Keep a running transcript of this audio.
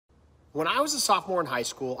When I was a sophomore in high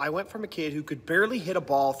school, I went from a kid who could barely hit a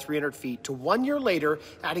ball 300 feet to 1 year later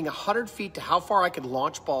adding 100 feet to how far I could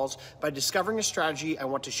launch balls by discovering a strategy I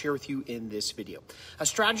want to share with you in this video. A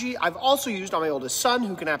strategy I've also used on my oldest son,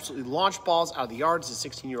 who can absolutely launch balls out of the yard as a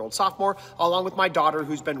 16-year-old sophomore, along with my daughter,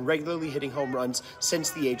 who's been regularly hitting home runs since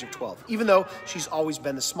the age of 12, even though she's always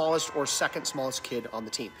been the smallest or second smallest kid on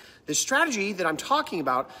the team. The strategy that I'm talking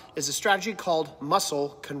about is a strategy called muscle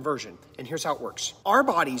conversion, and here's how it works. Our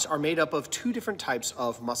bodies are made up of two different types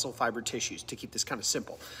of muscle fiber tissues, to keep this kind of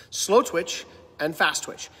simple: slow twitch and fast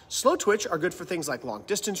twitch. Slow twitch are good for things like long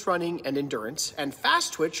distance running and endurance, and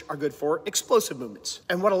fast twitch are good for explosive movements.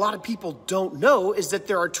 And what a lot of people don't know is that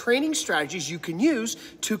there are training strategies you can use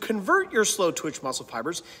to convert your slow twitch muscle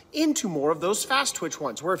fibers into more of those fast twitch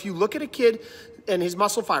ones, where if you look at a kid and his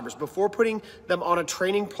muscle fibers before putting them on a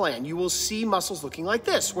training plan, you will see muscles looking like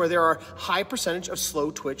this, where there are high percentage of slow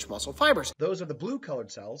twitch muscle fibers. Those are the blue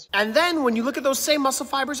colored cells. And then when you look at those same muscle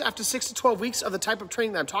fibers after 6 to 12 weeks of the type of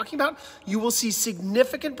training that I'm talking about, you will see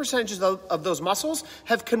significant percentages of those muscles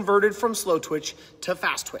have converted from slow twitch to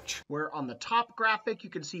fast twitch. Where on the top graphic, you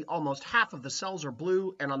can see almost half of the cells are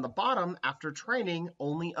blue, and on the bottom, after training,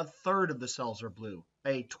 only a third of the cells are blue.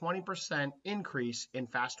 A 20% increase in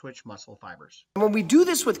fast twitch muscle fibers. And when we do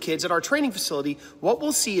this with kids at our training facility, what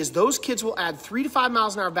we'll see is those kids will add 3 to 5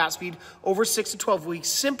 miles an hour bat speed over 6 to 12 weeks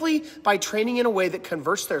simply by training in a way that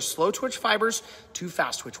converts their slow twitch fibers to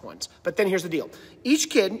fast twitch ones. But then here's the deal. Each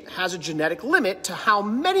kid has a genetic limit to how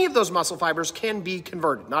many of those muscle fibers can be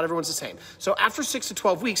converted. Not everyone's the same. So after 6 to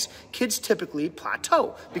 12 weeks, kids typically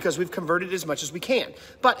plateau because we've converted as much as we can.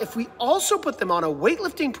 But if we also put them on a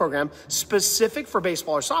weightlifting program specific for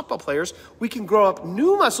baseball or softball players, we can grow up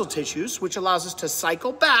new muscle tissues, which allows us to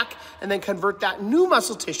cycle back and then convert that new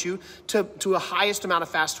muscle tissue to a highest amount of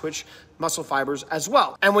fast twitch muscle fibers as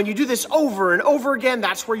well. And when you do this over and over again,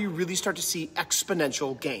 that's where you really start to see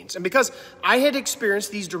exponential gains. And because I had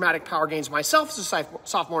experienced these dramatic power gains myself as a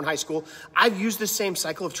sophomore in high school, I've used this same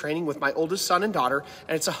cycle of training with my oldest son and daughter,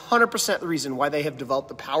 and it's 100% the reason why they have developed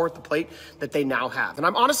the power at the plate that they now have. And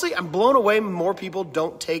I'm blown away more people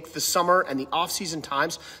don't take the summer and the off-season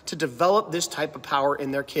times to develop this type of power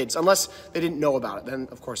in their kids, unless they didn't know about it. Then,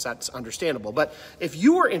 of course, that's understandable. But if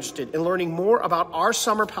you are interested in learning more about our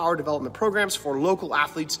summer power development programs for local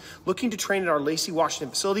athletes looking to train at our Lacey, Washington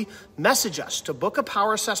facility, message us to book a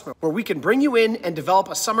power assessment where we can bring you in and develop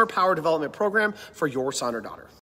a summer power development program for your son or daughter.